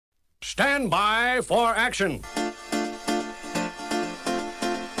Stand by for action.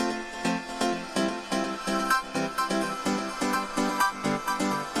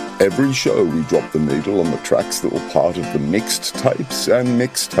 Every show we drop the needle on the tracks that were part of the mixed tapes and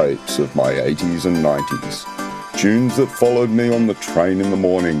mixtapes of my 80s and 90s. Tunes that followed me on the train in the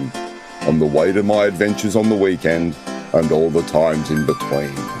morning, on the way to my adventures on the weekend, and all the times in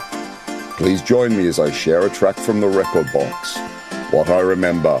between. Please join me as I share a track from the record box, what I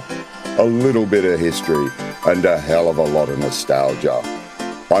remember, a little bit of history, and a hell of a lot of nostalgia.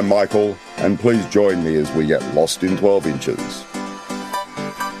 I'm Michael, and please join me as we get lost in 12 inches.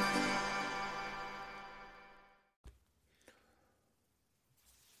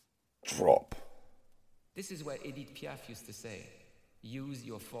 Drop. This is what Edith Piaf used to say. Use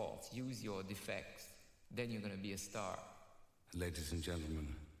your faults, use your defects, then you're going to be a star. Ladies and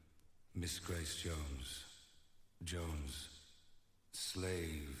gentlemen, Miss Grace Jones. Jones,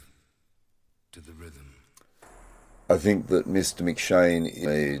 slave to the rhythm. I think that Mr. McShane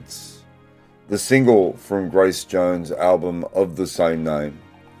needs the single from Grace Jones' album of the same name.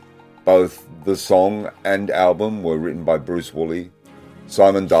 Both the song and album were written by Bruce Woolley,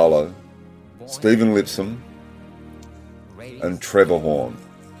 Simon Darlow, Stephen Lipscomb, and Trevor Horn.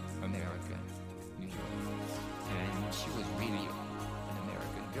 American, New York. And she was really an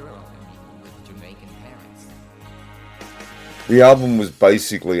American girl, with Jamaican parents. The album was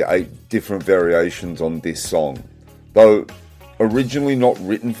basically 8 different variations on this song. Though originally not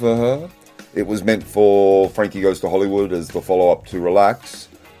written for her, it was meant for Frankie Goes to Hollywood as the follow-up to Relax.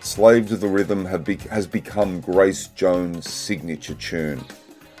 Slave to the Rhythm has become Grace Jones' signature tune.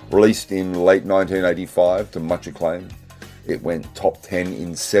 Released in late 1985 to much acclaim, it went top 10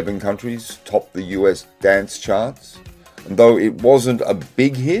 in 7 countries, topped the US dance charts, and though it wasn't a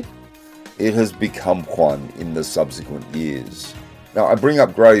big hit, it has become one in the subsequent years. Now, I bring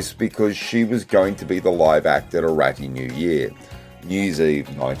up Grace because she was going to be the live act at a ratty New Year, New Year's Eve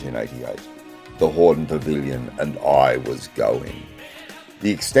 1988. The Hordern Pavilion, and I was going. The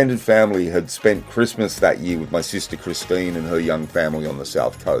extended family had spent Christmas that year with my sister Christine and her young family on the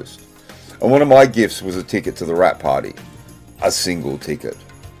South Coast. And one of my gifts was a ticket to the Rat Party. A single ticket.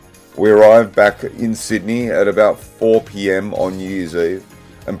 We arrived back in Sydney at about 4 p.m. on New Year's Eve.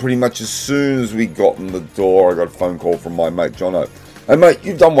 And pretty much as soon as we got in the door, I got a phone call from my mate Jono. Hey mate,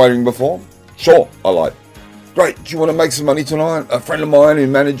 you've done waiting before? Sure, I lied. Great, do you want to make some money tonight? A friend of mine who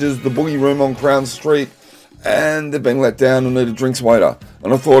manages the Boogie Room on Crown Street, and they've been let down and need a drinks waiter.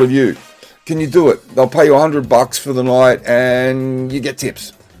 And I thought of you. Can you do it? They'll pay you $100 for the night and you get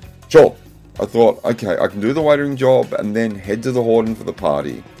tips. Sure. I thought, okay, I can do the waitering job and then head to the Hordern for the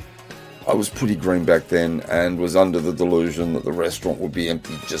party. I was pretty green back then and was under the delusion that the restaurant would be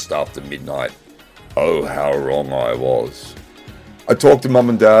empty just after midnight. Oh, how wrong I was. I talked to Mum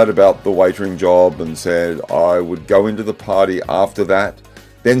and Dad about the waitering job and said I would go into the party after that,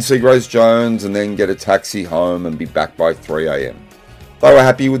 then see Grace Jones and then get a taxi home and be back by 3 a.m. They were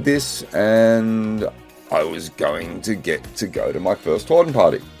happy with this and I was going to get to go to my first Hordern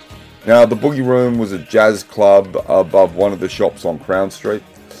party. Now, the Boogie Room was a jazz club above one of the shops on Crown Street,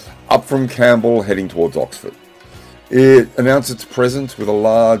 up from Campbell heading towards Oxford. It announced its presence with a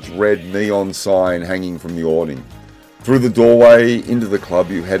large red neon sign hanging from the awning. Through the doorway into the club,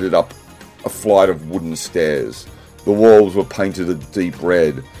 you headed up a flight of wooden stairs. The walls were painted a deep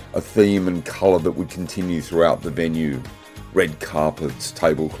red, a theme and colour that would continue throughout the venue. Red carpets,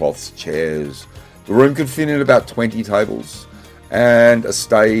 tablecloths, chairs. The room could fit in about 20 tables, and a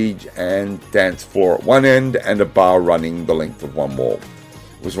stage and dance floor at one end, and a bar running the length of one wall.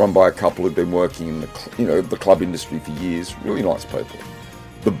 It was run by a couple who'd been working in the club industry for years. Really nice people.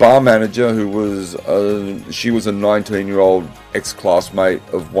 The bar manager, she was a 19-year-old ex-classmate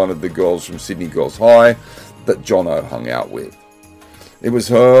of one of the girls from Sydney Girls High that Jono hung out with. It was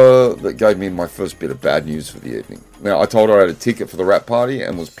her that gave me my first bit of bad news for the evening. Now, I told her I had a ticket for the Rat Party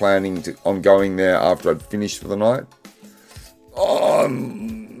and was planning on going there after I'd finished for the night.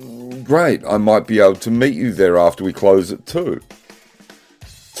 Great, I might be able to meet you there after we close at 2.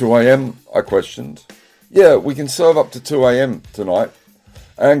 2 a.m, I questioned. Yeah, we can serve up to 2 a.m. tonight.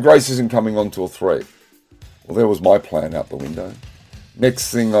 And Grace isn't coming on till 3. Well, there was my plan out the window. Next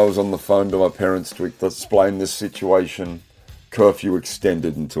thing, I was on the phone to my parents to explain this situation. Curfew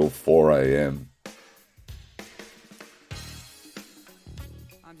extended until 4 a.m.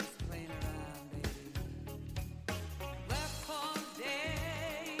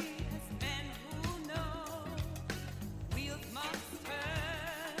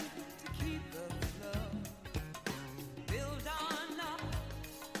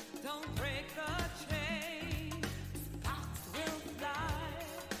 Don't break the chain, sparks will fly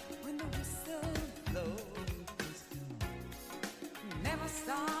when the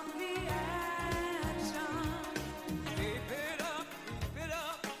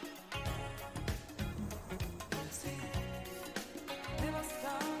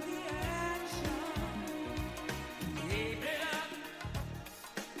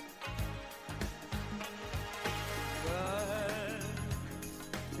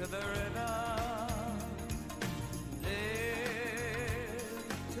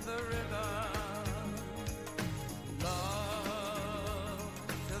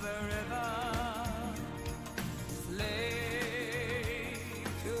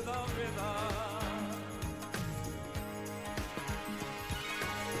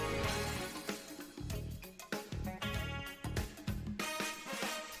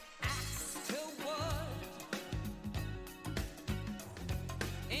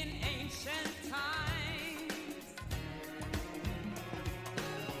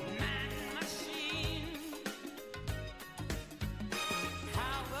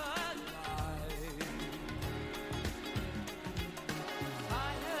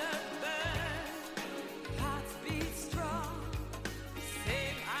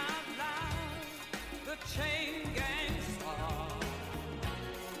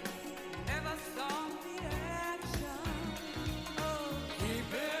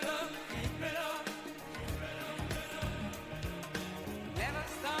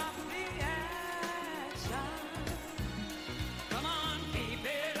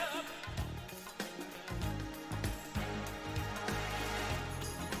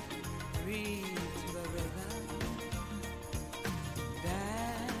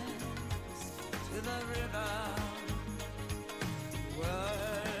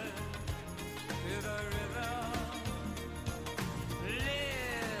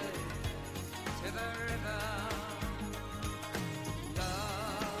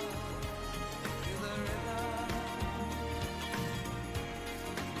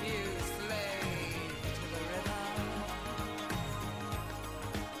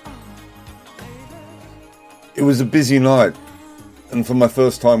It was a busy night, and for my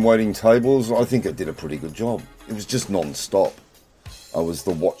first time waiting tables, I think I did a pretty good job. It was just non-stop. I was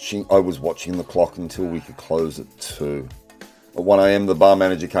watching the clock until we could close at 2. At 1 a.m, the bar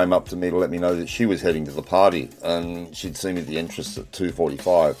manager came up to me to let me know that she was heading to the party, and she'd seen me at the entrance at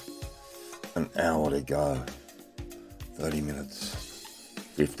 2:45. An hour to go. 30 minutes.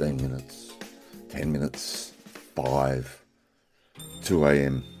 15 minutes. 10 minutes. 5. 2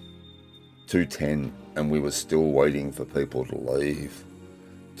 a.m. 2:10, and we were still waiting for people to leave.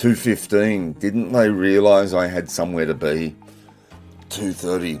 2:15, didn't they realise I had somewhere to be?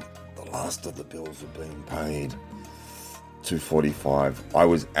 2:30, the last of the bills were being paid. 2:45, I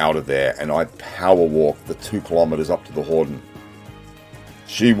was out of there, and I power walked the 2 kilometres up to the Horden.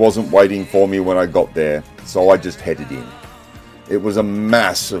 She wasn't waiting for me when I got there, so I just headed in. It was a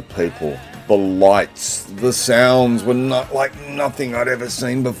mass of people. The lights, the sounds were not like nothing I'd ever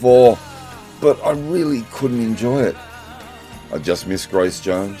seen before. But I really couldn't enjoy it. I just missed Grace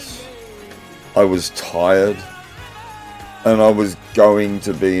Jones. I was tired. And I was going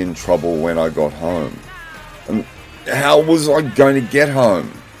to be in trouble when I got home. And how was I going to get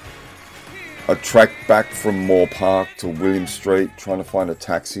home? I tracked back from Moore Park to William Street trying to find a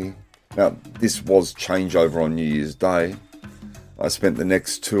taxi. Now, this was changeover on New Year's Day. I spent the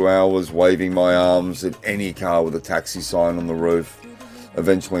next 2 hours waving my arms at any car with a taxi sign on the roof.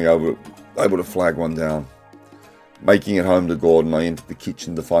 Eventually, able to flag one down. Making it home to Gordon, I entered the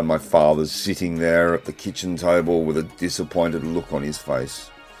kitchen to find my father sitting there at the kitchen table with a disappointed look on his face.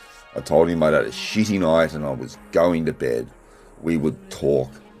 I told him I'd had a shitty night and I was going to bed. We would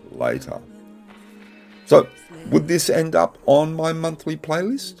talk later. So, would this end up on my monthly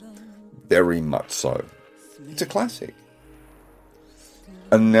playlist? Very much so. It's a classic.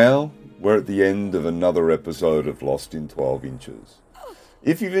 And now, we're at the end of another episode of Lost in 12 Inches.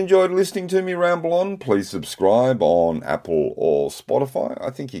 If you've enjoyed listening to me ramble on, please subscribe on Apple or Spotify.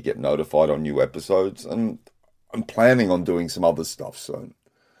 I think you get notified on new episodes, and I'm planning on doing some other stuff soon.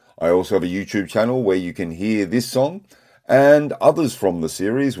 I also have a YouTube channel where you can hear this song and others from the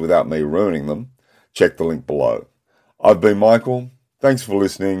series without me ruining them. Check the link below. I've been Michael. Thanks for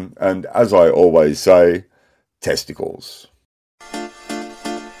listening, and as I always say, testicles.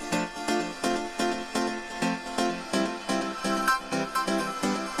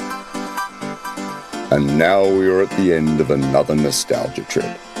 And now we are at the end of another nostalgia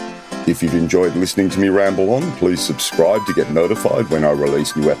trip. If you've enjoyed listening to me ramble on, please subscribe to get notified when I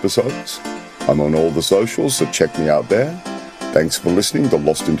release new episodes. I'm on all the socials, so check me out there. Thanks for listening to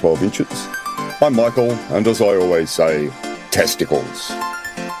Lost in 12 Inches. I'm Michael, and as I always say, testicles.